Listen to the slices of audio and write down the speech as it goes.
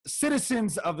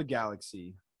citizens of the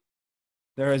galaxy,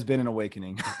 there has been an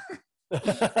awakening.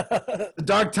 The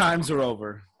dark times are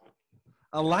over.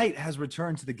 A light has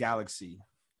returned to the galaxy.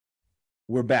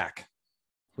 We're back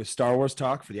with Star Wars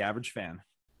talk for the average fan.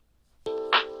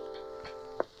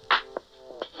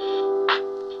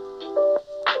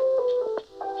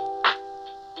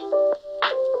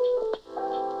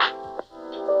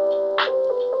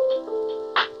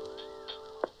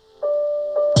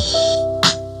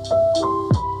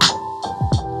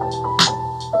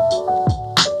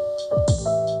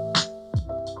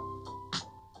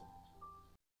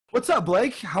 What's up,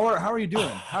 Blake? How are you doing?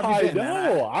 How have you been,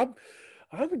 man?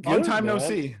 I'm good. Long time man. no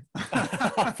see.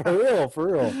 For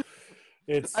real.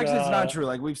 It's actually it's not true.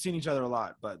 Like we've seen each other a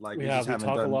lot, but like we just haven't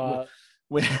done a lot.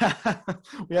 We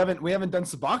we haven't done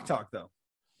Sabacc talk though.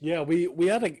 Yeah, we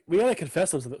had to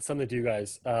confess something to you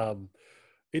guys. Sabacc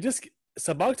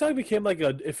talk became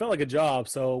it felt like a job.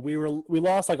 So we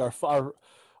lost like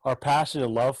our passion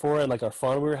and love for it, and like our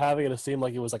fun we were having, and it seemed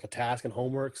like it was like a task and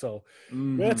homework. So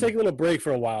we had to take a little break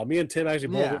for a while. Me and Tim actually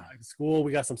both went back to school.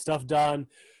 We got some stuff done.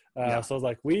 So I was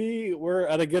like, we're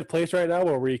at a good place right now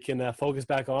where we can focus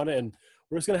back on it, and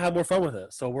we're just gonna have more fun with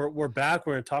it. So we're back.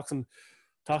 We're gonna talk some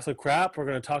crap. We're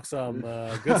gonna talk some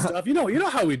good stuff. You know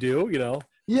how we do.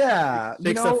 Yeah,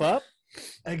 shake stuff up.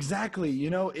 Exactly.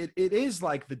 It is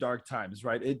like the dark times,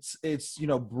 right? It's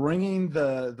bringing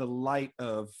the light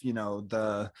of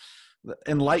the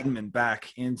enlightenment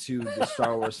back into the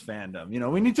Star Wars fandom.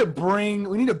 We need to bring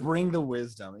the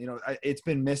wisdom. It's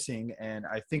been missing, and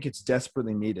I think it's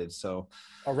desperately needed. So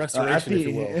a restoration, if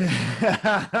you will.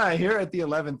 Here at the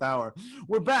 11th hour,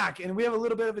 we're back, and we have a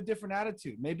little bit of a different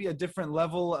attitude, maybe a different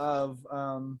level of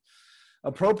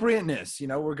appropriateness.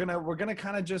 We're gonna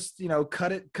kind of just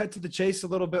cut to the chase a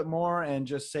little bit more and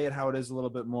just say it how it is a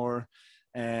little bit more,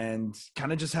 and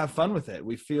kind of just have fun with it.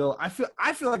 I feel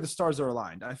like the stars are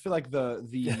aligned. I feel like the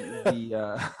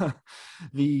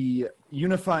the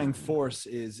unifying force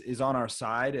is on our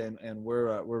side, and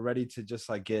we're ready to just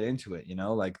like get into it.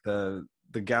 Like the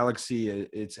galaxy,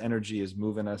 its energy is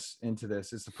moving us into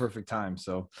this. It's the perfect time.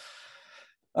 So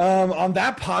on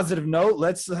that positive note,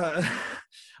 let's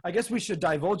I guess we should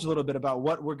divulge a little bit about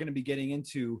what we're going to be getting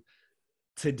into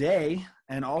today,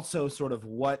 and also sort of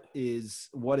what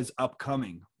is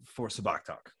upcoming for Sabacc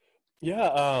talk.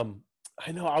 Yeah,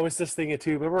 I know. I was just thinking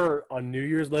too. Remember on New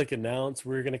Year's, announced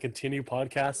we were going to continue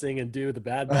podcasting and do the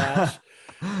Bad Batch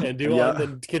and do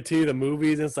and continue the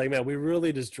movies. And it's like, man, we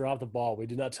really just dropped the ball. We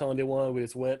did not tell anyone. We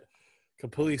just went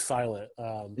completely silent.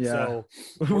 So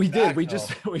we did. We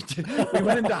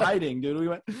went into hiding,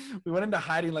 dude. We went into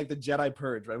hiding like the Jedi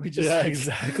Purge, right?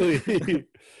 Exactly.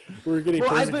 We're getting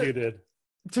persecuted.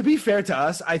 To be fair to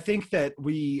us, I think that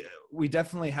we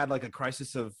definitely had like a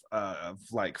crisis of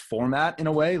like format in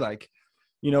a way. Like,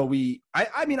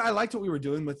 I mean, I liked what we were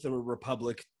doing with the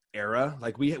Republic era.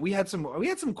 Like we had some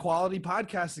quality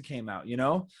podcasts that came out,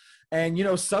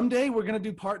 and someday we're gonna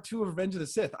do part 2 of Revenge of the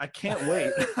Sith. I can't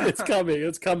wait. It's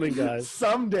coming, guys.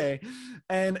 Someday.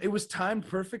 And it was timed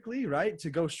perfectly, right, to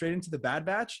go straight into the Bad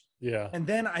Batch. Yeah. And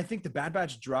then I think the Bad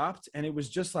Batch dropped, and it was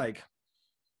just like,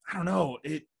 I don't know,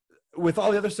 with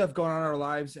all the other stuff going on in our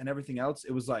lives and everything else,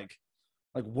 it was like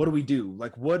what do we do?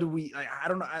 Like, what do we? I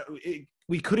don't know.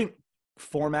 We couldn't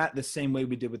format the same way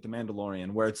we did with The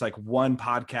Mandalorian, where it's like one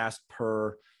podcast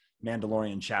per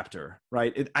Mandalorian chapter,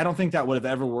 right? I don't think that would have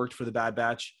ever worked for the Bad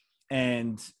Batch.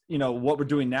 And what we're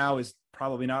doing now is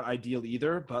probably not ideal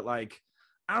either, but like,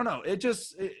 I don't know, it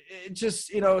just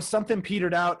something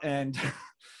petered out, and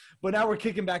but now we're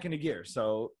kicking back into gear.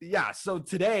 So yeah, so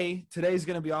today's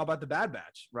going to be all about the Bad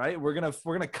Batch, right? We're going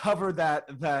to cover that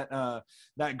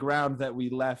ground that we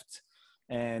left,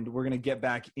 and we're going to get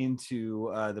back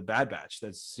into the Bad Batch.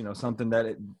 That's, something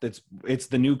it's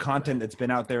the new content that's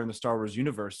been out there in the Star Wars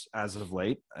universe as of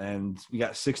late. And we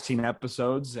got 16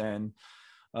 episodes, and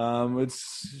it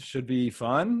should be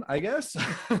fun, I guess.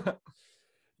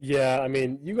 Yeah, I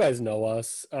mean, you guys know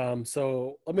us.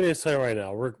 So let me just tell you right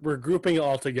now, we're grouping it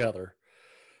all together.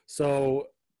 So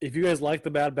if you guys like the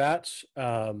Bad Batch,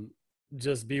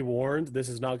 just be warned, this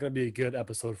is not going to be a good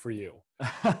episode for you.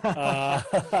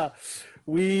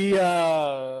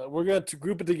 We're going to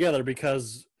group it together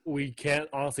because we can't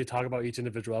honestly talk about each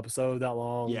individual episode that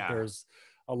long. Yeah. There's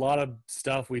a lot of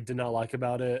stuff we did not like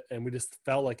about it, and we just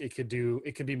felt like it could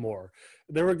be more.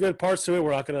 There were good parts to it. We're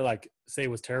not going to say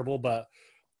it was terrible, but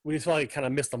we just felt like it kind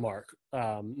of missed the mark.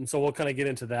 And so we'll kind of get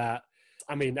into that.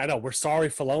 I mean, I know we're sorry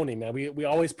Filoni, man. We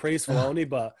always praise Filoni,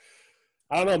 but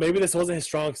I don't know. Maybe this wasn't his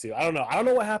strong suit. I don't know. I don't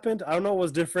know what happened. I don't know what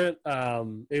was different.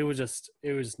 It was just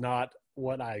not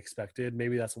what I expected.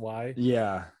 Maybe that's why.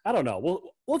 Yeah. I don't know. Well,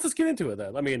 let's just get into it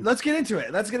then. I mean, let's get into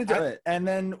it. And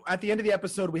then at the end of the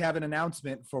episode, we have an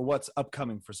announcement for what's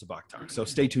upcoming for Sabak Talk. So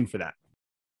stay tuned for that.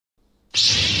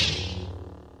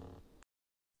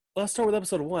 Let's start with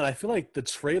episode 1. I feel like the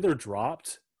trailer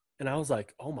dropped and I was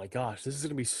like, oh my gosh, this is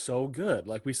going to be so good.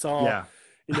 Like we saw,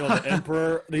 the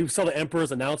Emperor, we saw the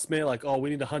Emperor's announcement, like, oh, we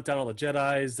need to hunt down all the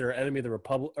Jedis. They're enemy of the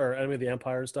Republic or enemy of the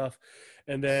Empire and stuff.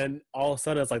 And then all of a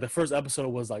sudden it's like the first episode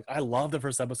was like, I love the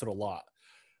first episode a lot.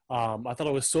 I thought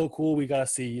it was so cool. We got to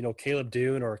see, Caleb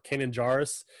Dune or Kanan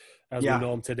Jarrus as we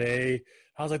know him today.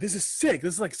 I was like, this is sick.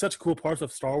 This is like such cool parts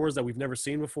of Star Wars that we've never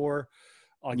seen before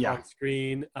on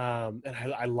screen. And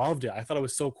I loved it. I thought it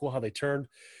was so cool how they turned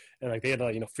and like they had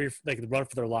to, they could run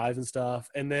for their lives and stuff.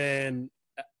 And then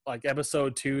like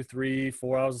episode 2, 3,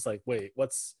 4, I was just like, wait,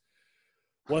 what's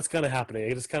kind of happening?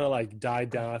 It just kind of like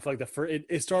died down. I feel like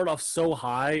it started off so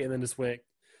high and then just went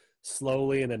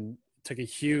slowly and then took a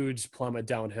huge plummet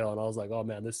downhill. And I was like, oh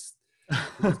man, this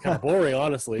is kind of boring,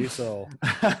 honestly. So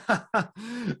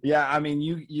yeah, I mean,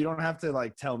 you don't have to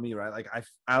like tell me, right? Like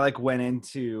I like went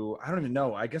into, I don't even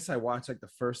know. I guess I watched like the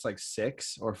first like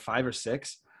 6 or 5 or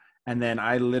 6. And then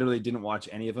I literally didn't watch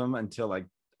any of them until like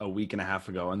a week and a half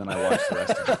ago. And then I watched the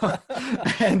rest of them.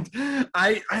 And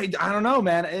I don't know,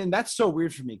 man. And that's so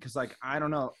weird for me. Cause like, I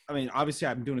don't know. I mean, obviously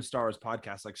I'm doing a Star Wars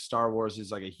podcast. Like Star Wars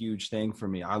is like a huge thing for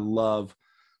me. I love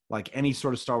like any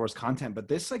sort of Star Wars content, but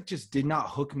this like just did not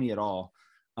hook me at all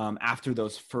after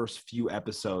those first few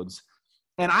episodes.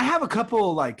 And I have a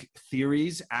couple like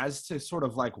theories as to sort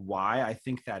of like why I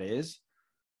think that is.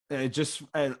 Just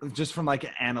from like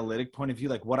an analytic point of view,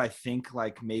 like what I think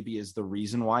like maybe is the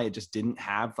reason why it just didn't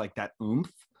have like that oomph,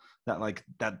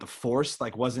 that the force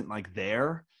like wasn't like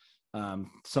there.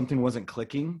 Something wasn't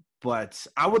clicking. But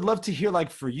I would love to hear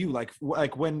like for you, like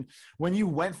when you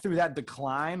went through that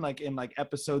decline, like in like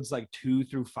episodes like 2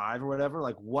 through 5 or whatever,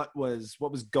 like what was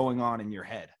going on in your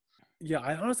head? Yeah,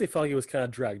 I honestly felt like it was kind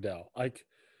of dragged out. Like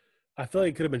I feel like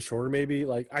it could have been shorter, maybe.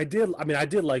 Like I did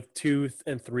like 2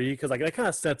 and 3 because like that kind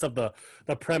of sets up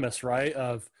the premise, right?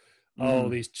 Of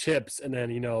these chips, and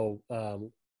then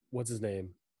what's his name?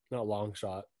 Not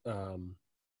Longshot.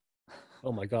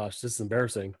 Oh my gosh, this is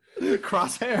embarrassing.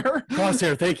 Crosshair.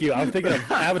 Crosshair, thank you. I'm thinking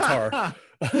of Avatar.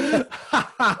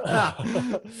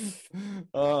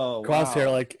 Oh, Crosshair,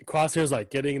 wow. like Crosshair's like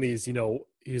getting these,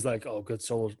 he's like, oh, good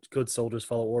soldiers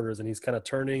follow orders, and he's kind of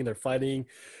turning, they're fighting.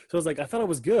 So it's like I thought it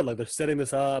was good. Like they're setting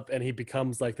this up, and he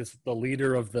becomes like the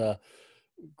leader of the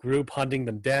group hunting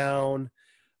them down.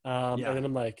 And then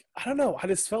I'm like, I don't know. I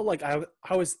just felt like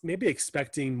I was maybe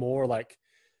expecting more like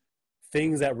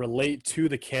things that relate to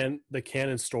the canon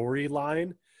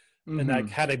storyline and like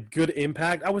had a good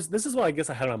impact. This is what I guess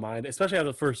I had in my mind, especially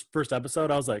after the first episode.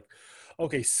 I was like,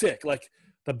 okay, sick. Like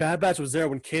the Bad Batch was there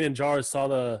when Kanan Jarrus saw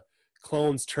the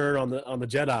clones turn on the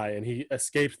Jedi and he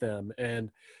escaped them. And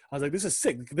I was like, this is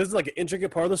sick. This is like an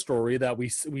intricate part of the story that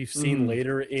we've seen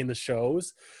later in the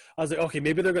shows. I was like, okay,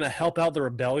 maybe they're going to help out the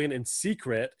rebellion in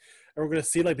secret. And we're going to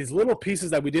see like these little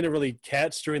pieces that we didn't really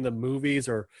catch during the movies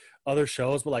or other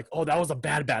shows, but like, oh, that was a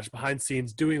Bad Batch behind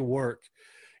scenes doing work,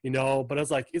 but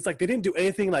it's like they didn't do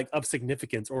anything like of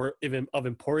significance or even of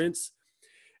importance.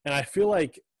 And I feel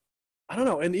like, I don't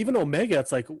know. And even Omega,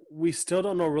 it's like, we still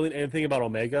don't know really anything about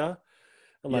Omega.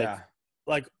 And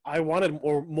like I wanted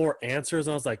more answers.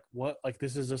 And I was like, what? Like,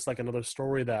 this is just like another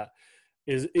story that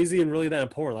is even really that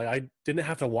important. Like I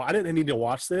didn't need to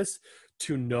watch this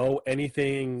to know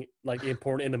anything like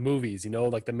important in the movies,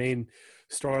 like the main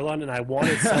storyline. And I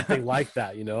wanted something like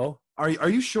that, Are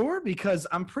you sure? Because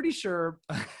I'm pretty sure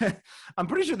this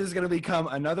is going to become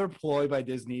another ploy by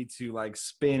Disney to like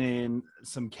spin in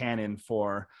some canon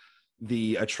for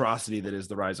the atrocity that is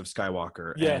the Rise of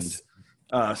Skywalker. Yes.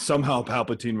 And somehow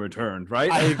Palpatine returned,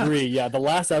 right? I agree. Yeah. The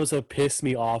last episode pissed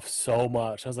me off so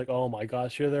much. I was like, oh my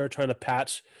gosh, here they're trying to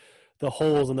patch the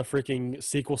holes in the freaking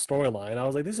sequel storyline. I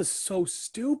was like, this is so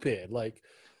stupid. Like,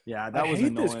 yeah, that was hate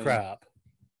annoying. This crap.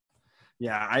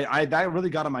 Yeah, I that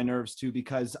really got on my nerves too,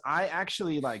 because I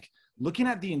actually like looking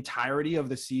at the entirety of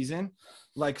the season,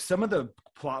 like some of the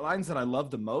plot lines that I loved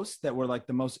the most, that were like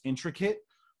the most intricate,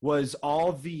 was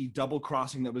all the double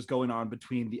crossing that was going on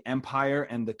between the Empire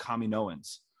and the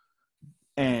Kaminoans,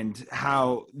 and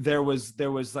how there was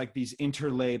like these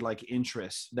interlaid like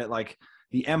interests that like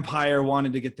the Empire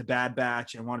wanted to get the Bad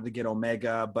Batch and wanted to get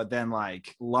Omega, but then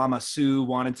like Lama Su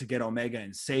wanted to get Omega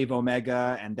and save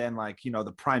Omega. And then like,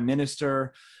 the Prime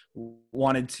Minister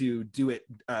wanted to do it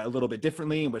a little bit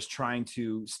differently and was trying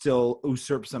to still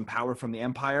usurp some power from the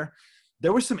Empire.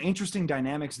 There were some interesting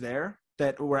dynamics there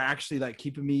that were actually like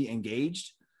keeping me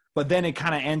engaged. But then it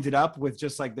kind of ended up with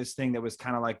just like this thing that was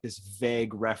kind of like this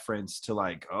vague reference to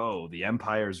like, oh, the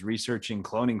Empire's researching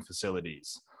cloning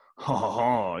facilities. You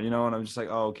know, and I'm just like,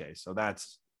 oh, okay, so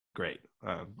that's great.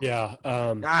 Yeah.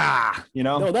 You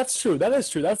know? No, that's true. That is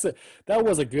true. That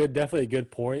was definitely a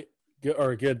good point,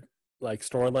 or a good like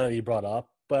storyline that you brought up.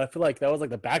 But I feel like that was like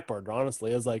the back burner,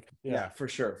 honestly. It was like, Yeah, for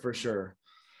sure.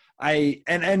 I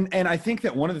think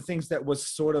that one of the things that was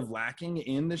sort of lacking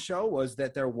in the show was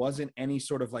that there wasn't any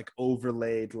sort of like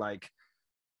overlaid like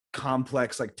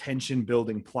complex like tension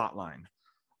building plot line.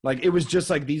 Like it was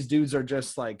just like these dudes are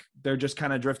just like they're just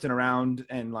kind of drifting around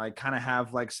and like kind of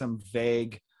have like some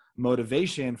vague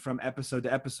motivation from episode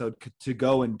to episode to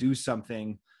go and do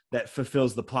something that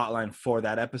fulfills the plot line for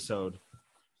that episode.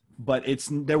 But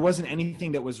there wasn't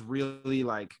anything that was really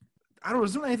like, I don't know,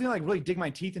 was there anything like really dig my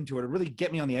teeth into it or really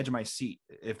get me on the edge of my seat,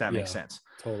 if that makes sense.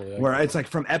 Totally. Where it's like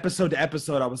from episode to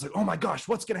episode, I was like, oh my gosh,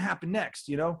 what's going to happen next?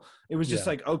 You know, it was just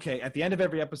like, okay, at the end of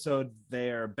every episode,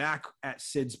 they're back at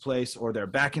Sid's place or they're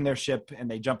back in their ship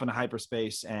and they jump into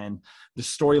hyperspace and the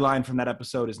storyline from that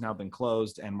episode has now been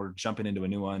closed and we're jumping into a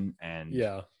new one. And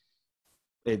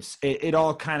it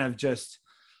all kind of just,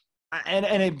 and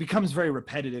it becomes very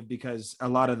repetitive because a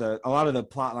lot of the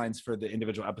plot lines for the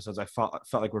individual episodes I felt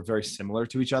like were very similar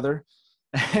to each other.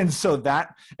 And so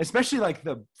that, especially like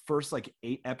the first like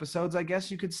 8 episodes, I guess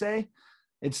you could say,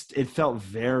 it felt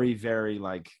very, very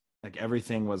like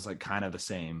everything was like kind of the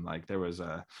same. Like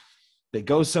they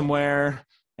go somewhere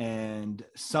and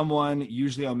someone,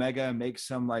 usually Omega, makes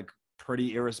some like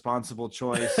pretty irresponsible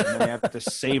choice and then they have to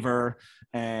save her,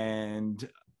 and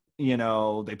you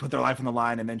know, they put their life on the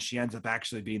line and then she ends up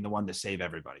actually being the one to save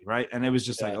everybody. Right. And it was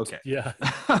just like, okay. Yeah.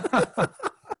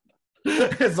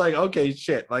 It's like, okay,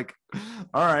 shit. Like,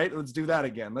 all right, let's do that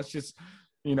again. Let's just,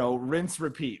 you know, rinse,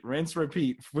 repeat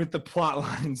with the plot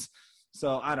lines.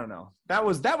 So I don't know. That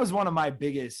was one of my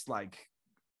biggest like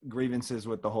grievances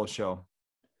with the whole show.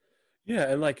 Yeah.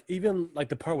 And like, even like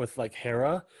the part with like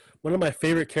Hera, one of my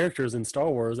favorite characters in Star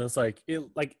Wars. And it's like,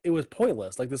 it was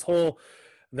pointless. Like this whole,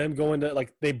 them going to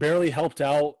like they barely helped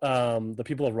out the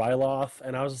people of Ryloth,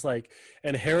 and I was just like,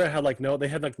 and Hera had like no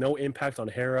impact on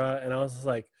Hera, and I was just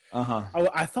like,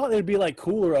 I thought it'd be like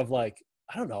cooler of like,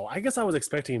 I don't know, I guess I was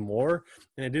expecting more,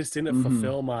 and it just didn't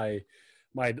fulfill my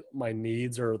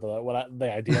needs or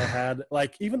the idea I had.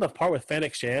 Like even the part with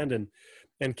Fennec Shand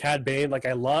and Cad Bane, like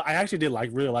I actually did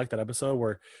really like that episode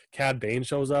where Cad Bane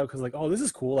shows up because like, oh, this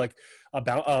is cool, like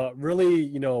about really,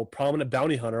 you know, prominent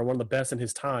bounty hunter, one of the best in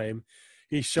his time.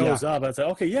 He shows up and it's like,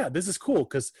 okay, yeah, this is cool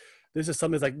because this is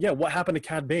something that's like, yeah, what happened to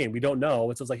Cad Bane? We don't know.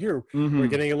 And so it's like, here, we're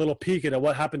getting a little peek at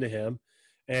what happened to him.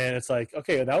 And it's like,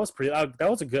 okay, that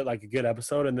was a good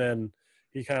episode. And then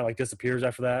he kind of like disappears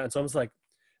after that. And so I was like,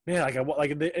 man,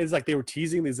 it's like they were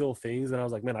teasing these little things. And I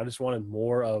was like, man, I just wanted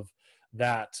more of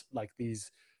that, like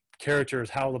these characters,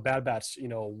 how the Bad Batch, you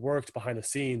know, worked behind the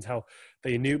scenes, how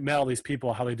they met all these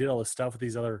people, how they did all this stuff with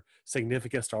these other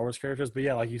significant Star Wars characters. But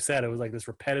yeah, like you said, it was like this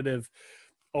repetitive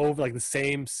over like the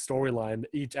same storyline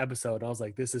each episode. And I was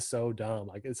like, this is so dumb.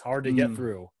 Like it's hard to get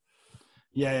through.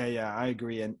 Yeah. I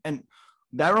agree. And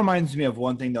that reminds me of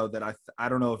one thing though, that I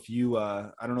don't know if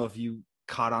you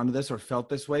caught onto this or felt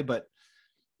this way, but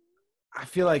I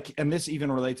feel like, and this even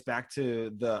relates back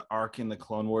to the arc in the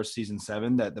Clone Wars season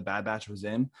 7 that the Bad Batch was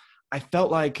in. I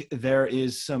felt like there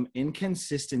is some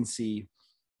inconsistency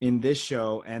in this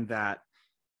show and that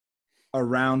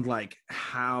around like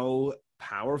how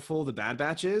powerful the Bad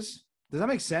Batch is. Does that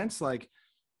make sense? Like,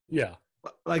 yeah,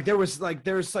 like there's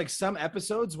like some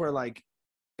episodes where like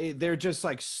they're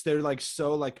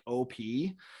so like OP,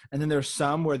 and then there's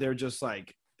some where they're just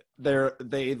like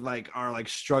they like are like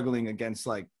struggling against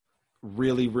like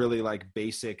really like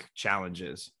basic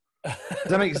challenges. Does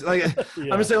that make like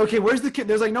I'm just like, okay, where's the kid?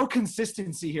 There's like no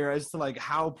consistency here as to like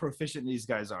how proficient these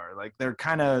guys are. Like they're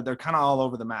kind of all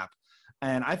over the map,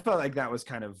 and I felt like that was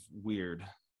kind of weird.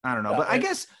 I don't know, but I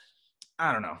guess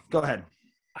I don't know. Go ahead.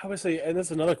 Obviously, and that's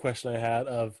another question I had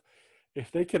of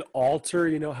if they could alter,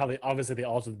 you know, how they altered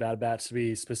the Bad Batch to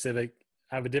be specific,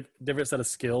 have a different set of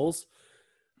skills.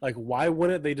 Like, why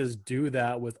wouldn't they just do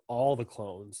that with all the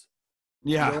clones?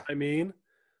 Yeah, you know what I mean.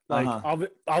 Like,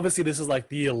 obviously, this is like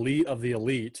the elite of the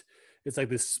elite. It's like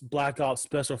this Black Ops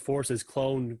Special Forces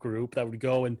clone group that would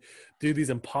go and do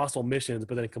these impossible missions,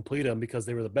 but then complete them because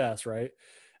they were the best, right?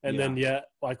 And then,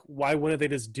 like, why wouldn't they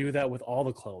just do that with all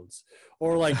the clones?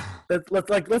 Or like,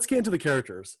 let's get into the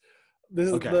characters.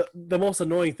 This is the most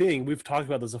annoying thing. We've talked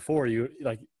about this before.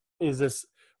 Is this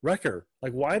Wrecker?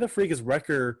 Like, why the freak is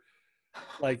Wrecker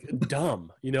like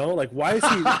dumb? You know, like why is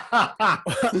he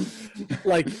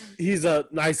like he's a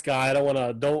nice guy.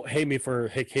 Don't hate me for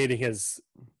hating his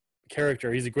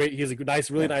character. He's a nice,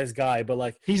 really nice guy, but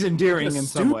like he's endearing in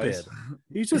some ways.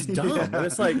 He's just dumb. And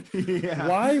it's like,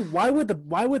 why would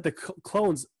the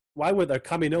clones, why would the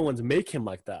Kaminoans make him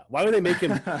like that? Why would they make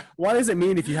him? Why does it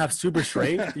mean if you have super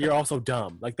strength, you're also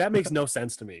dumb? Like, that makes no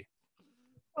sense to me.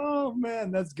 Oh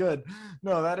man, that's good.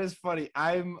 No, that is funny.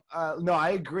 No,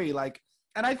 I agree. Like,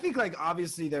 and I think like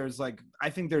obviously there's like, I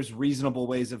think there's reasonable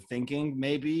ways of thinking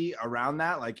maybe around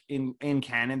that, like in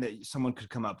canon that someone could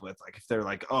come up with. Like if they're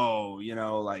like, oh, you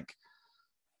know, like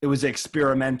it was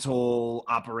experimental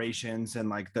operations and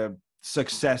like the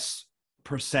success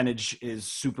percentage is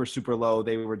super, super low.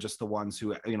 They were just the ones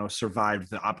who, you know,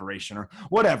 survived the operation or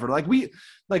whatever.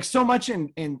 Like so much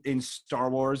in Star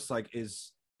Wars, like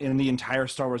is in the entire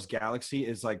Star Wars galaxy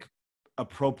is like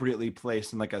appropriately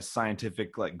placed in like a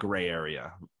scientific like gray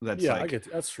area. That's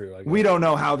that's true. We don't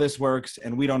know how this works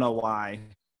and we don't know why,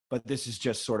 but this is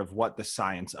just sort of what the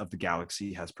science of the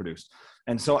galaxy has produced.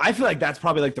 And so I feel like that's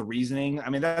probably like the reasoning. I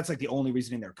mean, that's like the only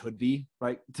reasoning there could be,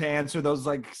 right, to answer those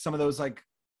like some of those like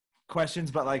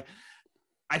questions. But like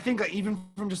I think like even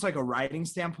from just like a writing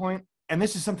standpoint, and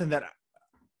this is something that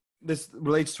this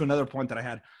relates to another point that I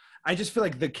had, I just feel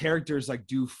like the characters like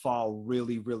do fall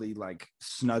really, really like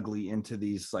snugly into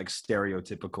these like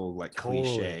stereotypical like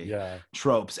cliche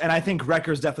tropes. And I think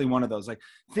Wrecker's definitely one of those. Like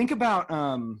think about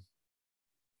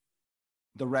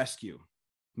The Rescue,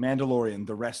 Mandalorian,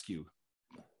 The Rescue,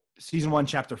 season 1,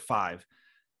 chapter 5,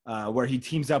 where he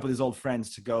teams up with his old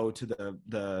friends to go to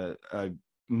the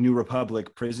New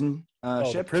Republic prison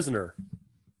ship. The prisoner.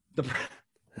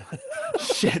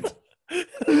 Shit.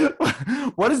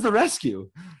 What is The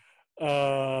Rescue?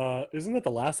 Isn't that the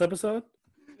last episode?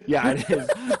 Yeah, it is.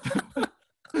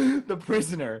 The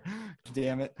Prisoner.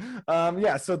 Damn it.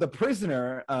 Yeah, so The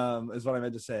Prisoner is what I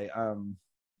meant to say. Now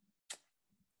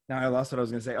I lost what I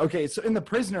was going to say. Okay, so in The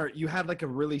Prisoner, you had like a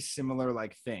really similar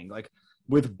like thing, like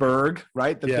with Berg,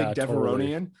 right? The big Devaronian.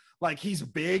 Totally. Like he's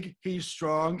big, he's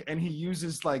strong, and he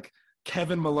uses like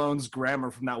Kevin Malone's grammar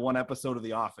from that one episode of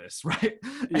The Office, right?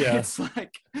 Yeah. It's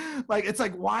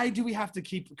like, why do we have to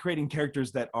keep creating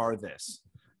characters that are this?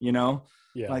 You know?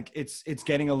 Yeah. Like it's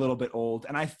getting a little bit old.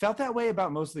 And I felt that way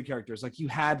about most of the characters. Like you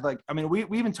had like, I mean, we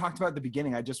even talked about at the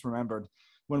beginning. I just remembered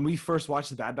when we first watched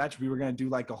The Bad Batch, we were going to do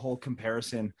like a whole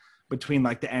comparison between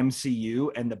like the MCU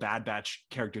and the Bad Batch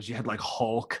characters. You had like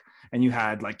Hulk, and you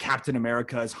had like Captain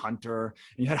America as Hunter,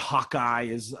 and you had Hawkeye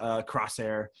as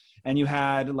Crosshair, and you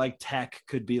had like Tech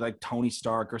could be like Tony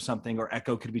Stark or something, or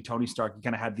Echo could be Tony Stark. You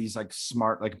kind of had these like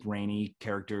smart, like brainy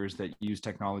characters that use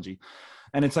technology.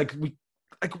 And it's like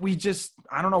we just,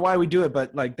 I don't know why we do it,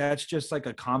 but like that's just like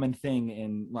a common thing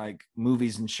in like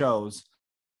movies and shows.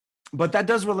 But that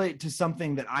does relate to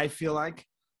something that I feel like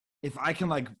if I can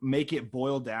like make it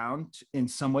boil down in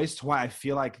some ways to why I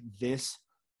feel like this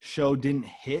show didn't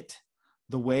hit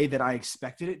the way that I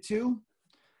expected it to,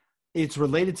 it's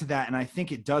related to that. And I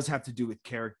think it does have to do with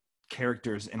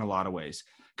characters in a lot of ways,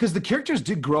 because the characters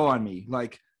did grow on me.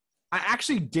 Like I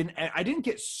didn't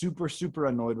get super, super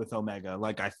annoyed with Omega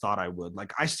like I thought I would.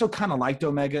 Like I still kind of liked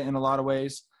Omega in a lot of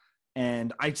ways.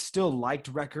 And I still liked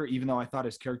Wrecker, even though I thought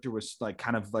his character was like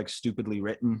kind of like stupidly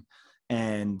written.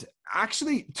 And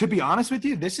actually, to be honest with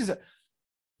you, this is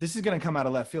going to come out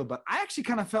of left field, but I actually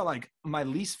kind of felt like my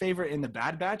least favorite in the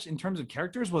Bad Batch in terms of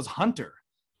characters was Hunter.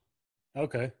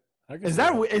 Okay. Is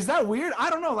that weird? I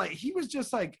don't know. Like he was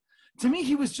just like, to me,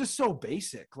 he was just so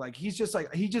basic. Like he just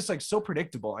like so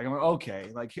predictable. Like I'm like, okay,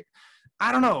 like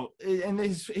I don't know. And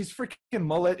his freaking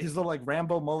mullet, his little like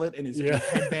Rambo mullet and his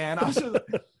headband. I was just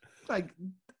like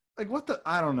what the,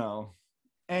 I don't know.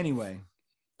 Anyway.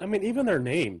 I mean, even their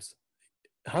names.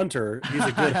 Hunter, he's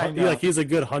a good he's a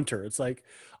good hunter. It's like,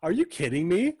 are you kidding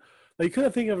me? Like, you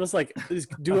couldn't think of just like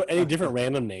do any different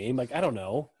random name. Like, I don't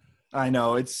know. I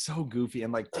know, it's so goofy.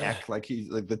 And like Tech, like he's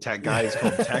like the Tech guy is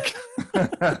called Tech.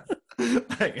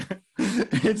 Like,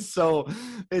 it's so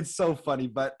funny.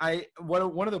 But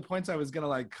one of the points I was gonna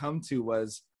like come to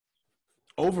was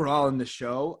overall in the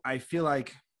show, I feel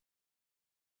like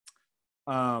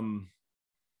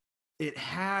it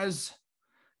has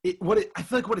I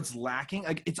feel like what it's lacking,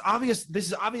 like it's obvious, this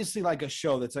is obviously like a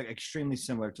show that's like extremely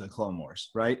similar to the Clone Wars,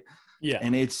 right? Yeah.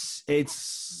 And it's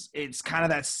kind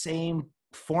of that same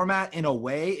format in a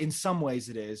way. In some ways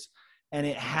it is. And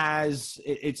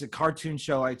it's a cartoon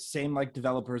show, like same like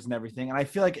developers and everything. And I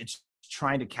feel like it's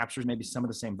trying to capture maybe some of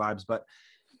the same vibes, but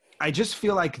I just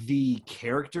feel like the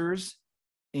characters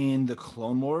in the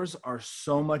Clone Wars are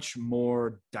so much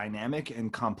more dynamic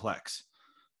and complex.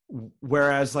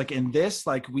 Whereas like in this,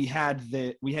 like we had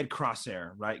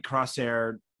Crosshair, right?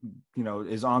 Crosshair, you know,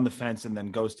 is on the fence and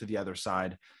then goes to the other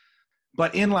side.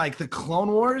 But in like the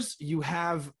Clone Wars, you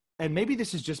have and maybe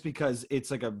this is just because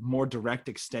it's like a more direct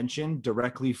extension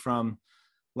directly from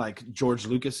like George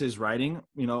Lucas's writing,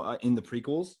 in the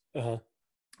prequels. Uh-huh.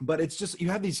 But it's just, you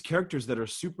have these characters that are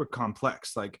super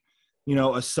complex. Like,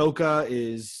 Ahsoka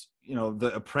is,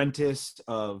 the apprentice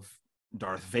of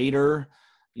Darth Vader.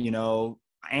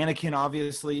 Anakin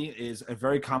obviously is a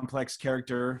very complex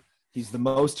character. He's the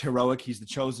most heroic. He's the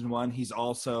chosen one. He's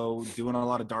also doing a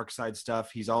lot of dark side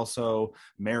stuff. He's also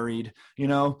married,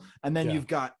 and then you've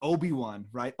got Obi-Wan,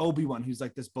 right? Obi-Wan, who's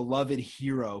like this beloved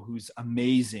hero, who's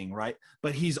amazing, right?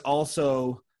 But he's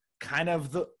also kind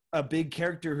of a big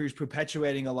character who's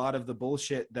perpetuating a lot of the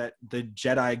bullshit that the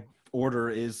Jedi Order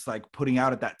is like putting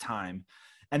out at that time.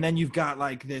 And then you've got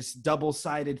like this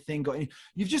double-sided thing going.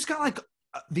 You've just got like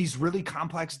these really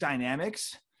complex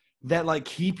dynamics that like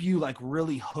keep you like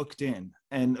really hooked in,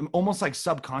 and almost like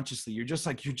subconsciously you're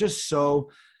just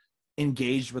so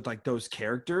engaged with like those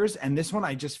characters. And this one,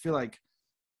 I just feel like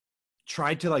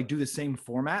tried to like do the same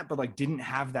format, but like didn't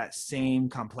have that same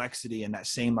complexity and that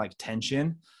same like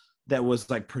tension that was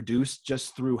like produced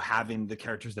just through having the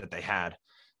characters that they had.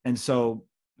 And so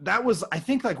that was, I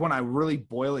think, like when I really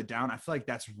boil it down, I feel like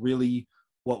that's really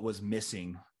what was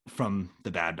missing from the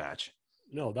Bad Batch.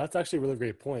 No, that's actually a really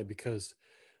great point, because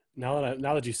now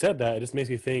that you said that, it just makes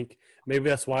me think maybe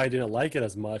that's why I didn't like it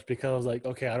as much, because I was like,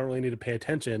 okay, I don't really need to pay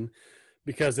attention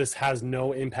because this has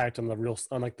no impact on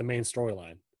like the main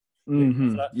storyline.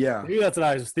 Mm-hmm. Maybe that's what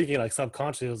I was thinking, like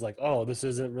subconsciously. I was like, oh, this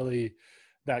isn't really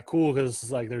that cool because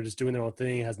it's like they're just doing their own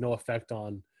thing. It has no effect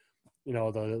on,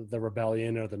 the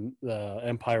rebellion or the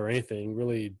Empire or anything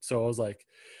really. So I was like,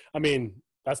 I mean,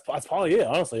 that's probably it,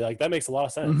 honestly. Like that makes a lot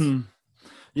of sense. Mm-hmm.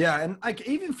 Yeah, and like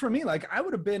even for me, like I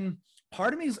would have been,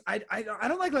 part of me is I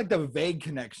don't like the vague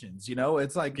connections,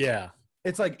 It's like,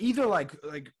 it's like either like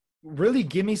really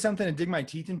give me something to dig my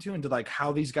teeth into like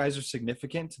how these guys are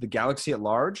significant to the galaxy at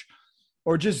large,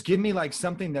 or just give me like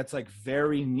something that's like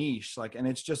very niche, like, and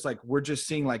it's just like we're just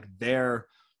seeing like their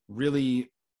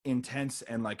really intense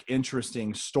and like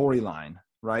interesting storyline,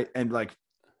 right? And like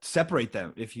separate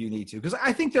them if you need to, because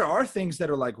I think there are things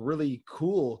that are like really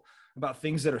cool about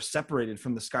things that are separated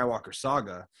from the Skywalker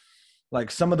saga. Like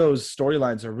some of those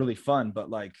storylines are really fun, but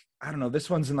like, I don't know, this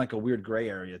one's in like a weird gray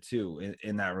area too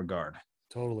in that regard.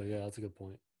 Totally. Yeah, that's a good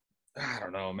point. I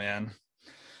don't know, man.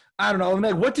 I don't know. I mean,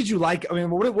 like, what did you like? I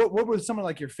mean, what were some of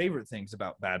like your favorite things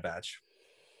about Bad Batch?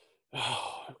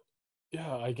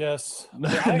 Yeah, I guess.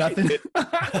 Nothing.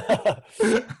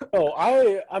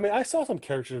 I saw some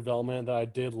character development that I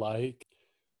did like.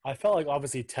 I felt like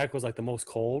obviously Tech was like the most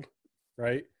cold,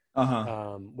 right?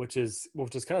 Which is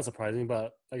kind of surprising,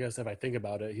 but I guess if I think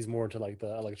about it, he's more into like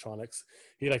the electronics.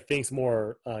 He like thinks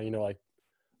more, like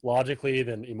logically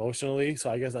than emotionally. So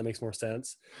I guess that makes more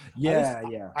sense. Yeah.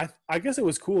 I guess it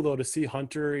was cool though to see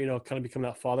Hunter, kind of become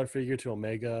that father figure to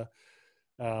Omega,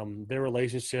 their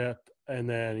relationship, and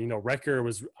then Wrecker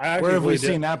was. Where have we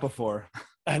seen that before?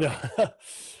 I know,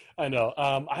 I know.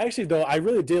 I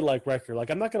really did like Wrecker. Like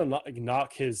I'm not gonna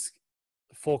knock his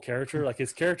full character, like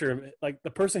his character, like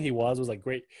the person he was like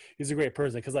great. He's a great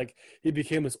person because like he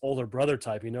became this older brother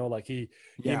type, like he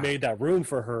made that room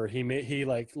for her. He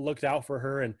like looked out for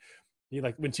her, and he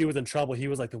like when she was in trouble, he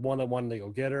was like the one that wanted to go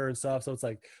get her and stuff. So it's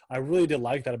like I really did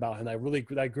like that about him.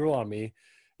 That grew on me.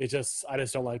 I just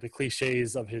don't like the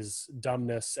cliches of his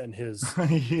dumbness and his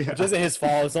which isn't his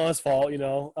fault. It's not his fault, his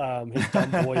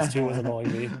dumb voice too was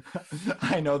annoying me.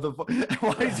 I know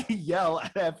why does he yell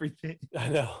at everything? I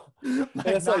know.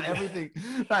 Like,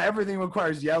 not everything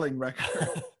requires yelling, Wrecker.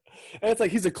 And it's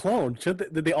like he's a clone.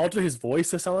 Did they alter his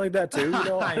voice to sound like that too?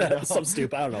 I know. Some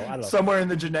stupid. I don't know. Somewhere in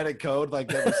the genetic code, like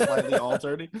that was slightly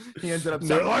altered. He ended up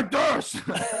sounding like this.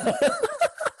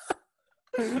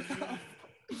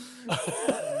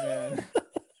 Man.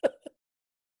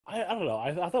 I don't know.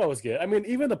 I thought it was good. I mean,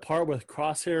 even the part with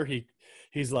Crosshair,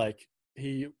 he's like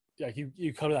you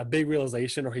come to that big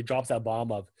realization, or he drops that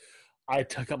bomb of,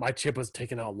 my chip was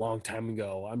taken out a long time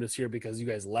ago. I'm just here because you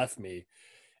guys left me,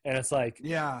 and it's like,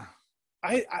 yeah,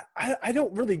 I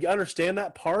don't really understand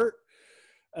that part.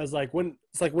 As like when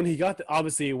he got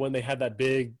obviously when they had that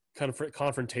big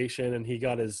confrontation and he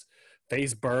got his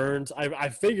face burned. I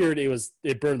figured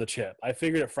it burned the chip. I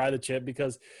figured it fried the chip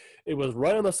because it was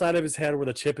right on the side of his head where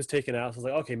the chip is taken out. So I was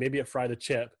like, okay, maybe it fried the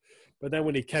chip. But then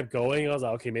when he kept going, I was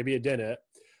like, okay, maybe it didn't.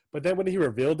 But then when he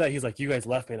revealed that, he's like, you guys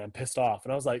left me and I'm pissed off.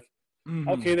 And I was like,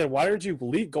 okay, then why didn't you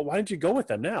leave? Why didn't you go with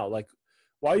them now? Like,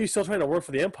 why are you still trying to work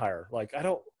for the Empire? Like,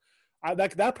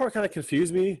 that part kind of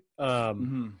confused me.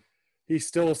 He's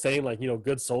still saying like,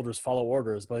 good soldiers follow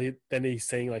orders, but then he's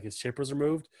saying like his chip was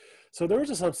removed. So there was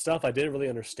just some stuff I didn't really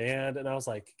understand. And I was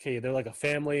like, okay, they're like a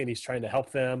family and he's trying to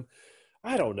help them.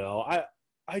 I don't know.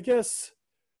 I guess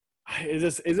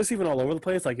is this even all over the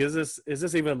place? Like, is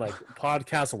this even like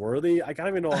podcast worthy? I can't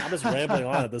even know. I'm just rambling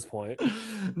on at this point.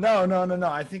 No.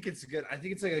 I think it's good. I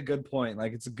think it's like a good point.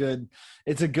 Like it's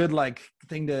a good like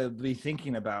thing to be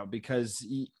thinking about because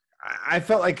I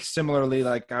felt like similarly,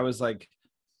 like I was like,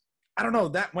 I don't know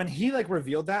that when he like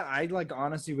revealed that, I like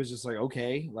honestly was just like,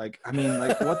 okay, like, I mean,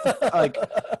 like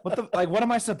what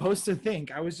am I supposed to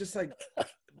think? I was just like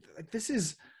this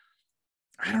is,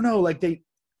 I don't know, like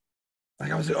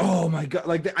I was like, oh my God,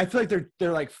 like I feel like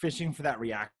they're like fishing for that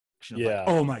reaction of like, Yeah.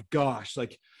 oh my gosh,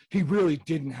 like he really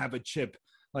didn't have a chip.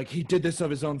 Like he did this of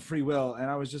his own free will. And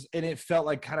I was just, and it felt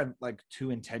like kind of like too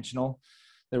intentional.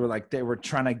 They were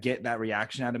trying to get that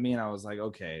reaction out of me. And I was like,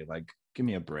 okay, like give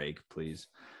me a break, please.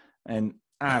 And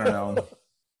I don't know.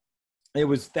 It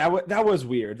was that was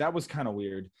weird. That was kind of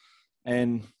weird.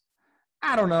 And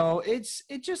I don't know. It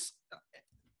just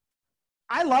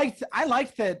I liked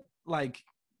that like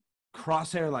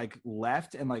Crosshair like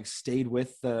left and like stayed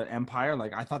with the Empire.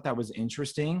 Like I thought that was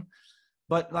interesting.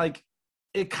 But like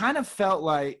it kind of felt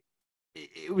like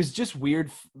it was just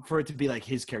weird for it to be like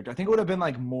his character. I think it would have been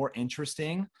like more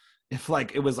interesting if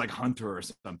like it was like Hunter or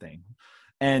something.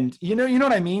 And you know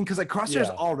what I mean? Because like Crosshair's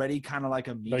Yeah. already kind of like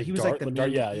a mean. Like He was like dark, the like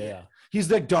dark, mean, yeah. he's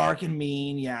like dark and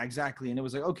mean. Yeah, exactly. And it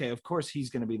was like, okay, of course he's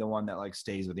gonna be the one that like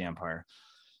stays with the Empire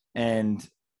and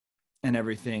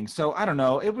everything. So I don't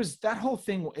know. It was that whole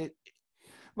thing. It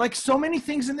like so many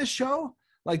things in this show.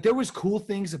 Like there was cool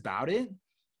things about it.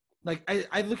 Like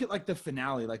I look at like the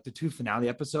finale, like the two finale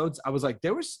episodes. I was like,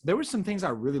 there was some things I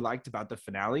really liked about the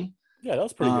finale. Yeah, that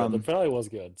was pretty good. The finale was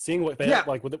good. Seeing what they Yeah.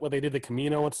 like what they did the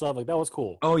Camino and stuff, like that was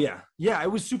cool. Oh yeah,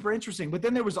 it was super interesting. But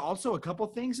then there was also a couple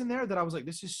things in there that I was like,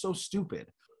 this is so stupid.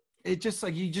 It just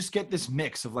like you just get this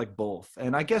mix of like both.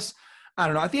 And I guess I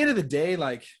don't know. At the end of the day,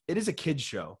 like it is a kids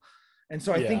show, and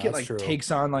so I think it that's like true.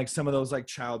 takes on like some of those like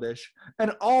childish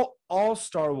and all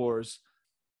Star Wars,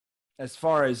 as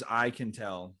far as I can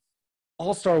tell,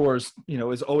 all Star Wars, you know,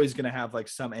 is always going to have like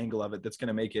some angle of it that's going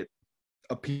to make it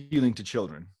appealing to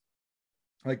children.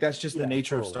 Like that's just the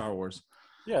nature of Star Wars.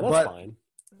 Yeah, that's fine.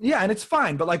 Yeah, and it's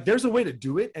fine, but like there's a way to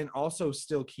do it and also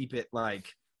still keep it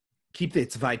like keep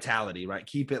its vitality, right?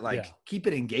 Keep it like keep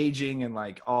it engaging and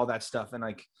like all that stuff. And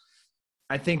like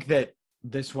I think that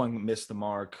this one missed the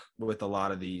mark with a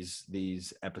lot of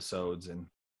these episodes. And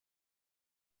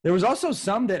there was also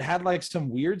some that had like some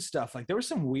weird stuff. Like there was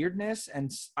some weirdness,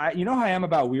 and you know how I am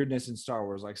about weirdness in Star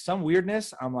Wars. Like some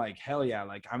weirdness, I'm like, hell yeah,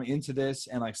 like I'm into this.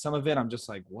 And like some of it, I'm just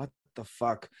like, what the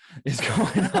fuck is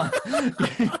going on?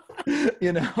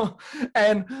 You know?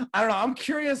 And I don't know. I'm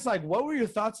curious, like, what were your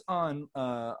thoughts on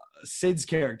Sid's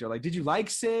character? Like, did you like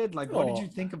Sid? Like, what did you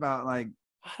think about like?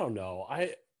 I don't know.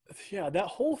 That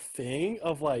whole thing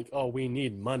of like, oh, we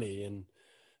need money, and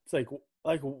it's like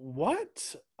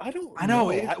what? I know.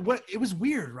 It was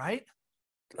weird, right?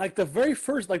 Like the very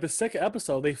first, like the second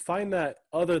episode, they find that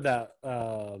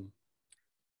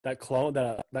that clone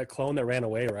that ran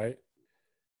away, right?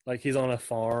 Like he's on a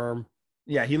farm.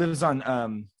 Yeah, he lives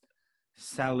on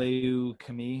Saleu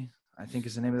Kami, I think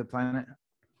is the name of the planet.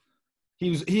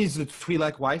 He's the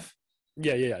Twi'lek wife.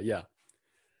 Yeah.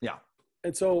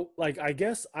 And so, like, I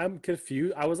guess I'm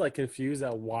confused. I was like confused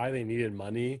at why they needed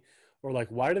money, or like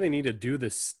why do they need to do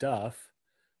this stuff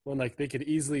when like they could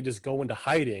easily just go into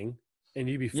hiding and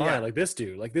you'd be fine. Yeah. Like this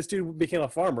dude became a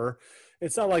farmer.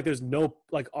 It's not like there's no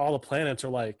like all the planets are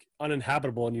like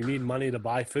uninhabitable and you need money to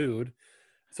buy food.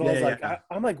 So I was like,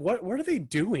 I'm like, what are they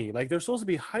doing? Like they're supposed to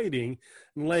be hiding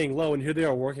and laying low, and here they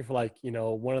are working for like, you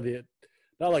know, one of the,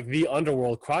 not like the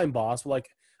underworld crime boss, but like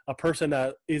a person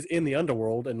that is in the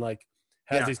underworld and like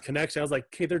has these connections. I was like,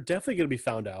 okay, they're definitely going to be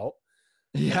found out.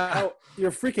 Yeah.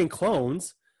 You're freaking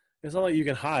clones. It's not like you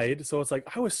can hide. So it's like,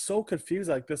 I was so confused.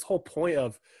 Like this whole point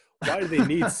of why do they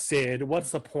need Sid?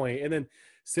 What's the point? And then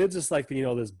Sid's just like, you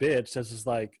know, this bitch that's just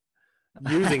like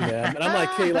using them. And I'm like,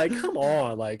 hey, like, come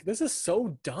on. Like, this is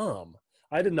so dumb.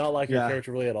 I did not like her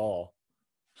character really at all.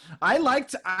 I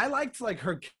liked like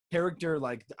her character.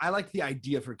 Like I liked the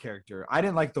idea of her character. I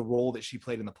didn't like the role that she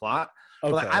played in the plot.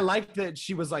 Okay. But like, I liked that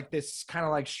she was like this kind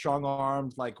of like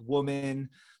strong-armed like woman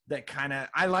that kind of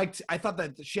I thought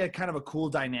that she had kind of a cool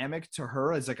dynamic to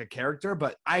her as like a character.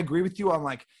 But I agree with you on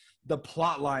like the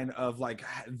plot line of like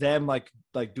them like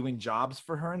doing jobs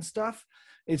for her and stuff.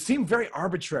 It seemed very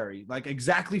arbitrary, like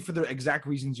exactly for the exact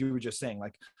reasons you were just saying.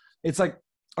 Like it's like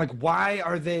why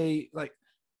are they like,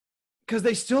 because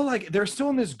they're still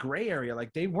in this gray area.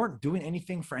 Like they weren't doing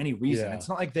anything for any reason. Yeah. It's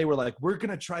not like they were like, we're going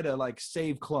to try to like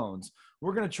save clones.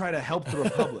 We're going to try to help the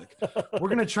Republic. We're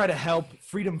going to try to help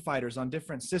freedom fighters on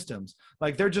different systems.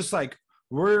 Like they're just like,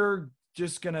 we're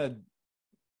just going to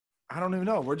I don't even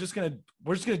know. We're just gonna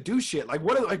do shit. Like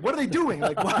what are they doing?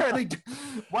 Like why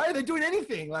are they doing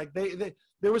anything? Like they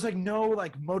there was like no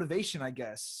like motivation, I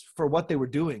guess, for what they were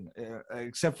doing,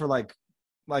 except for like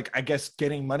I guess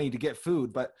getting money to get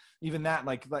food. But even that,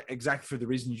 like exactly for the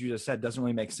reasons you just said, doesn't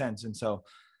really make sense. And so,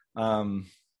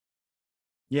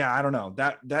 yeah, I don't know.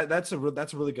 That's a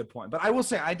really good point. But I will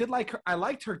say I did like her. I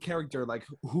liked her character, like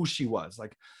who she was,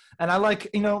 like, and I like,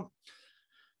 you know,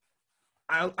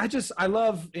 I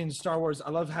love in Star Wars, I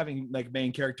love having like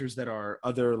main characters that are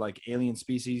other like alien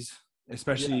species,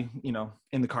 especially, you know,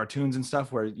 in the cartoons and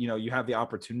stuff where, you know, you have the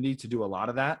opportunity to do a lot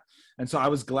of that. And so I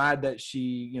was glad that she,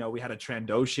 you know, we had a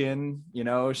Trandoshan, you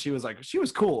know, she was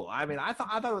cool. I mean, I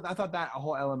thought that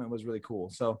whole element was really cool.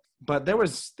 So, but there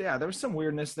was some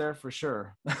weirdness there for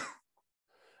sure.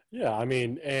 Yeah, I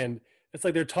mean, and it's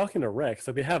like they're talking to Rex.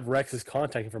 Like they have Rex's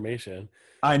contact information.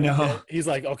 I And know. he's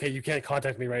like, okay, you can't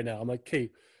contact me right now. I'm like, okay,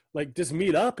 like just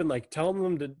meet up and like tell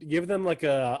them to give them like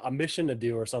a mission to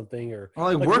do or something, or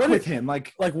Or like work with him.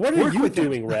 Like what are work you with him.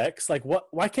 doing, Rex? Like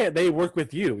why can't they work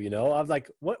with you? You know, I was like,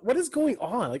 what is going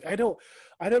on? Like I don't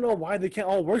know why they can't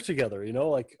all work together, you know?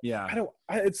 Like Yeah.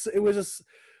 it was just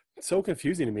so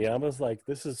confusing to me. I was like,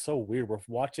 this is so weird. We're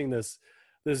watching this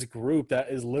group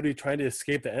that is literally trying to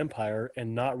escape the Empire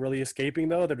and not really escaping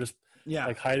though. They're just Yeah.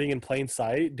 like hiding in plain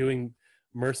sight, doing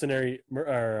mercenary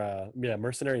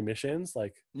missions.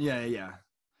 Like Yeah.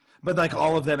 But like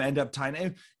all of them end up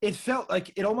tying. It felt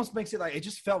like it almost makes it like it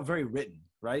just felt very written,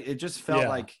 right? It just felt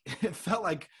like it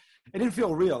didn't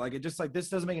feel real. Like it just like this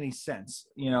doesn't make any sense,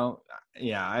 you know?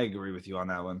 Yeah, I agree with you on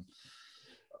that one.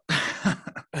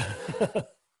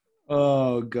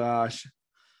 Oh gosh,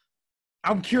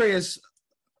 I'm curious.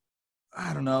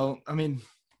 I don't know. I mean,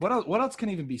 what else can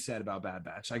even be said about Bad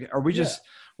Batch? Like, are we just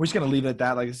we're just gonna leave it at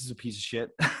that? Like this is a piece of shit.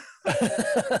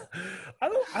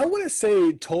 I wouldn't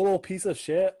say total piece of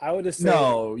shit. I would just say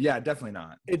no, yeah, definitely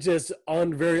not. it's just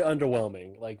very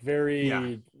underwhelming. Like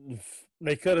very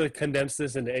they could have condensed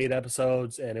this into 8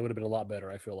 episodes and it would have been a lot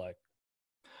better, I feel like.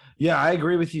 Yeah, I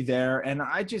agree with you there. And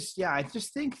I just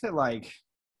think that like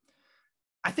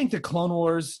I think the Clone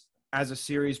Wars as a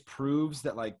series proves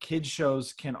that like kids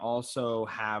shows can also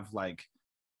have like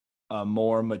a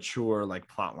more mature like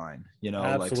plot line, you know,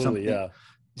 Absolutely, like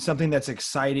something that's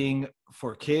exciting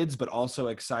for kids, but also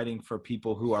exciting for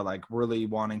people who are like really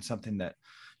wanting something that,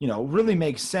 you know, really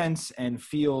makes sense and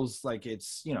feels like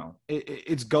it's, you know,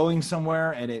 it's going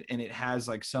somewhere and it has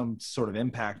like some sort of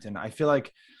impact. And I feel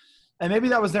like, and maybe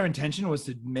that was their intention, was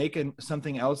to make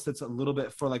something else that's a little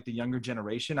bit for like the younger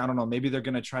generation. I don't know. Maybe they're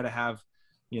going to try to have,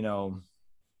 you know,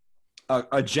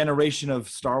 a generation of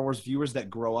Star Wars viewers that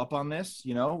grow up on this,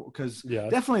 you know, because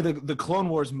definitely the Clone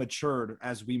Wars matured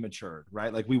as we matured,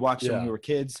 right? Like we watched it when we were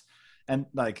kids, and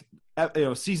like, you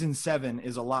know, season 7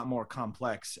 is a lot more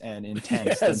complex and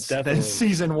intense than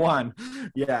season 1.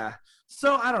 Yeah.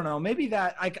 So I don't know, maybe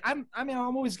that like, I'm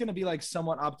always going to be like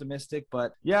somewhat optimistic,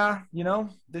 but yeah, you know,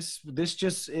 this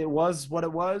just, it was what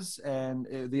it was. And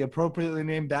the appropriately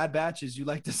named Bad Batch, as you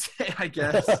like to say, I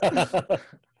guess.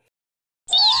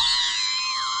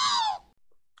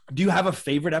 Do you have a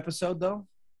favorite episode though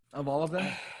of all of them?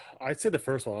 I'd say the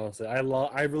first one, honestly.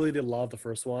 I really did love the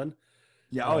first one.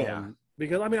 Yeah. Oh yeah.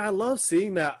 Because I mean, I love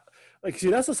seeing that. Like, see,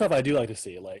 that's the stuff I do like to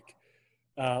see. Like,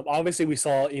 obviously, we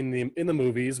saw in the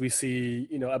movies, we see,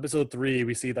 you know, episode 3,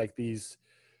 we see like these,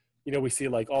 you know, we see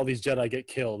like all these Jedi get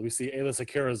killed. We see Aayla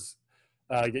Secura's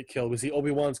get killed. We see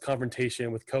Obi-Wan's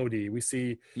confrontation with Cody. We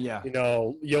see, you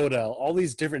know, Yoda. All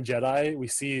these different Jedi. We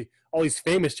see all these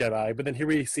famous Jedi. But then here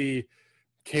we see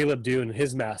Caleb Dune,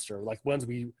 his master, like ones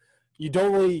you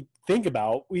don't really think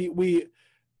about. We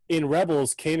in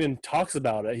Rebels, Kanan talks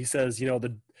about it. He says, you know,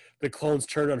 the clones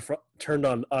turned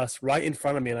on us right in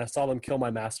front of me, and I saw them kill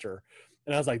my master.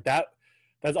 And I was like,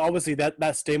 that's obviously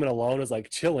that statement alone is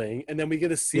like chilling. And then we get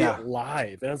to see it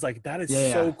live, and I was like, that is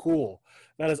so cool.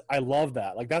 I love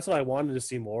that. Like that's what I wanted to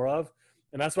see more of,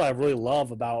 and that's what I really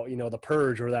love about, you know, the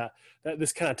Purge, or that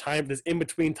this kind of time, this in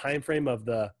between time frame of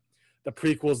the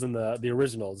prequels and the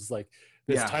originals. It's like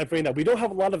this time frame that we don't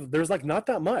have a lot of. There's like not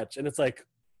that much, and it's like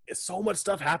so much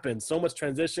stuff happens, so much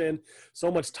transition, so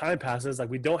much time passes. Like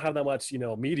we don't have that much, you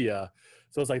know, media.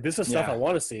 So it's like this is stuff I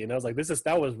want to see, and I was like,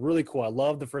 that was really cool. I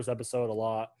loved the first episode a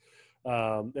lot,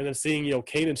 and then seeing, you know,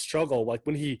 Kanan struggle, like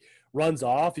when he runs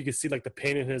off, you can see like the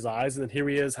pain in his eyes, and then here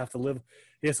he is he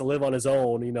has to live on his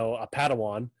own, you know, a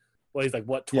Padawan. Well, he's like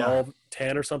what 12,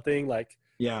 10 or something, like.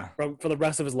 Yeah, for the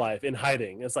rest of his life in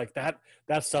hiding. It's like that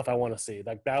stuff I want to see.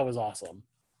 Like that was awesome.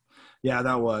 Yeah,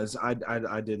 that was.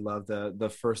 I did love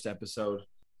the first episode.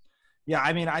 Yeah,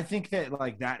 I mean, I think that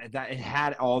like that it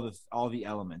had all the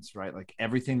elements, right? Like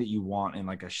everything that you want in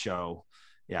like a show.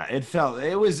 Yeah,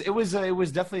 it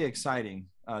was definitely exciting,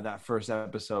 that first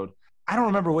episode. I don't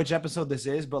remember which episode this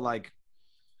is, but like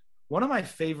one of my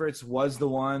favorites was the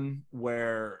one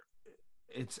where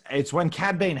it's when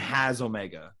Cad Bane has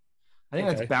Omega. I think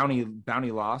that's Okay.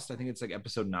 Bounty Lost. I think it's like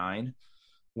episode 9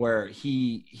 where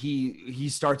he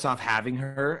starts off having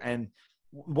her. And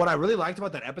what I really liked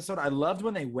about that episode, I loved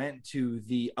when they went to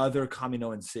the other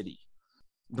Kaminoan city,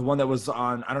 the one that was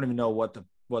on, I don't even know what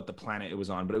the planet it was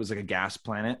on, but it was like a gas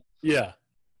planet. Yeah.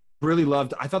 Really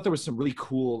loved, I thought there was some really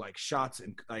cool like shots,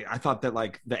 and like I thought that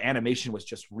like the animation was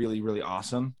just really really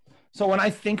awesome. So when I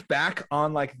think back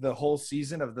on like the whole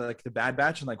season of the Bad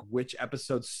Batch and like which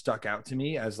episodes stuck out to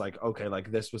me as like, okay,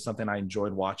 like this was something I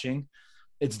enjoyed watching,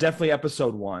 it's definitely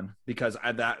episode 1, because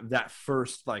that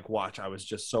first like watch, I was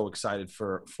just so excited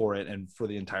for it and for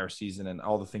the entire season and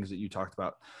all the things that you talked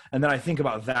about. And then I think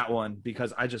about that one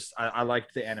because I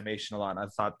liked the animation a lot. And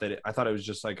I thought it was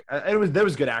just like, there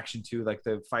was good action too, like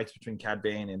the fights between Cad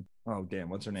Bane and, oh damn,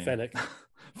 what's her name? Fennec.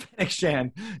 Fennec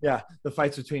Shand. Yeah, the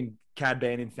fights between Cad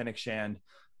Bane and Fennec Shand,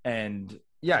 and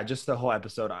yeah, just the whole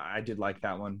episode. I did like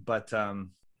that one, but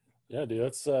Yeah, dude.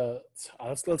 Let's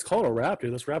call it a wrap,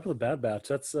 dude. Let's wrap with the Bad Batch.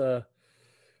 That's the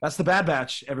Bad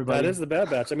Batch, everybody. that is the Bad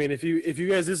Batch. I mean, if you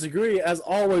guys disagree, as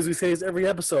always, we say this every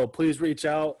episode. Please reach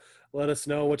out, let us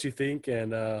know what you think,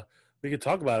 and we can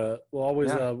talk about it. We'll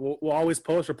always we'll always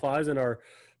post replies in our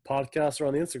podcast or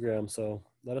on the Instagram. So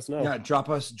let us know. Yeah, drop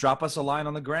us a line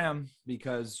on the gram,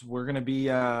 because we're gonna be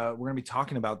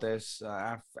talking about this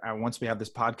once we have this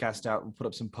podcast out. We'll put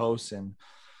up some posts and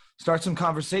start some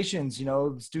conversations. You know,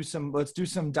 let's do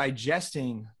some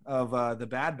digesting of the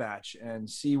Bad Batch and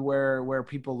see where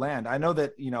people land. I know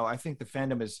that, you know, I think the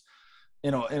fandom is,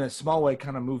 you know, in a small way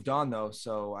kind of moved on though.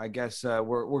 So I guess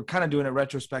we're kind of doing it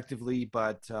retrospectively,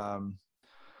 but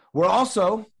we're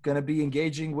also going to be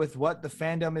engaging with what the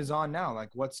fandom is on now, like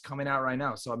what's coming out right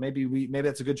now. So maybe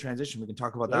that's a good transition. We can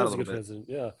talk about that a little bit. Transition.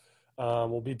 Yeah.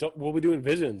 We'll be doing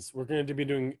Visions. We're going to be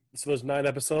doing, so those 9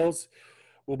 episodes.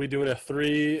 We'll be doing a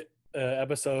 3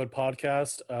 episode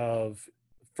podcast of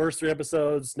first 3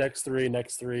 episodes, next 3,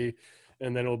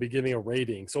 and then we'll be giving a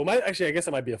rating. So I guess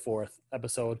it might be a 4th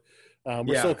episode.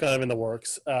 We're still kind of in the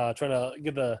works, trying to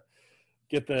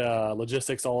get the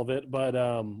logistics, all of it.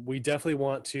 But we definitely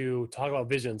want to talk about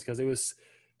Visions, because it was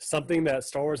something that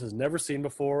Star Wars has never seen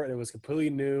before, and it was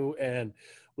completely new, and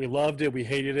we loved it. We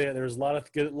hated it. There was a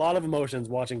lot of emotions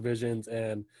watching Visions,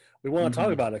 and we want to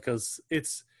talk about it because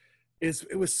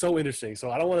it was so interesting. So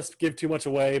I don't want to give too much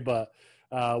away, but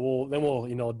we'll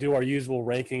you know, do our usual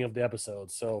ranking of the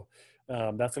episodes. So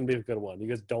that's gonna be a good one. You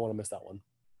guys don't want to miss that one.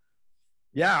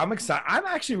 Yeah, I'm excited. I'm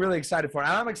actually really excited for it.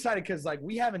 I'm excited because like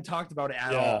we haven't talked about it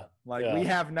at all. Like we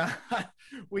have not,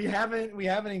 we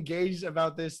haven't engaged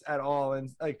about this at all. And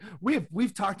like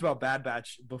we've talked about Bad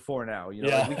Batch before now. You know,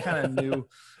 like, we kind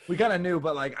of knew,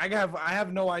 but like I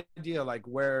have no idea like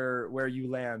where you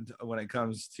land when it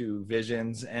comes to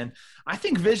Visions. And I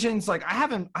think Visions, like I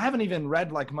haven't even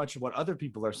read like much of what other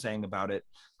people are saying about it.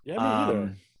 Yeah, me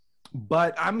either.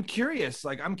 But I'm curious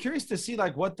to see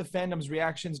like what the fandom's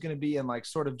reaction is going to be, and like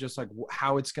sort of just like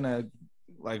how it's going to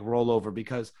like roll over,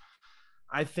 because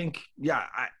I think,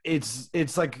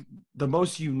 it's like the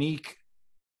most unique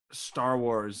Star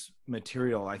Wars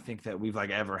material I think that we've like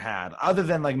ever had, other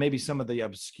than like maybe some of the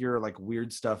obscure like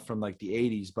weird stuff from like the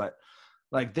 80s. But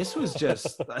like this was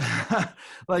just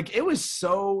like, it was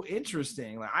so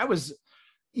interesting. Like I was,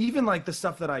 even like the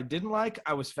stuff that I didn't like,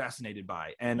 I was fascinated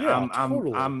by. And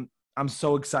I'm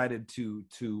so excited to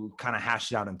kind of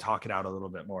hash it out and talk it out a little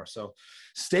bit more. So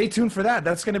stay tuned for that.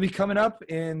 That's going to be coming up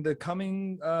in the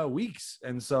coming weeks.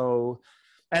 And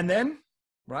then,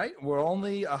 right, we're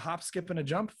only a hop, skip, and a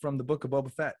jump from the Book of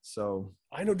Boba Fett. So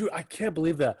I know, dude, I can't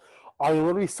believe that. I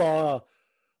literally saw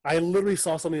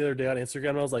something the other day on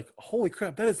Instagram, and I was like, holy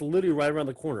crap, that is literally right around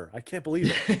the corner. I can't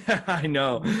believe it. I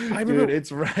know. Dude,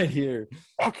 it's right here.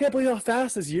 I can't believe how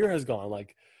fast this year has gone.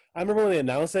 Like, I remember when they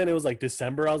announced it, and it was like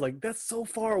December. I was like, that's so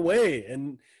far away.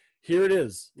 And here it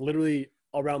is, literally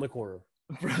around the corner.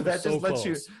 Bro, that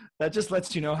just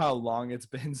lets you know how long it's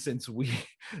been since we've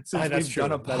done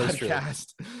a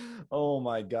podcast. Oh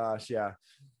my gosh, yeah.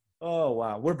 Oh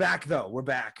wow. We're back though. We're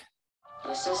back.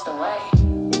 This is the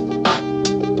way.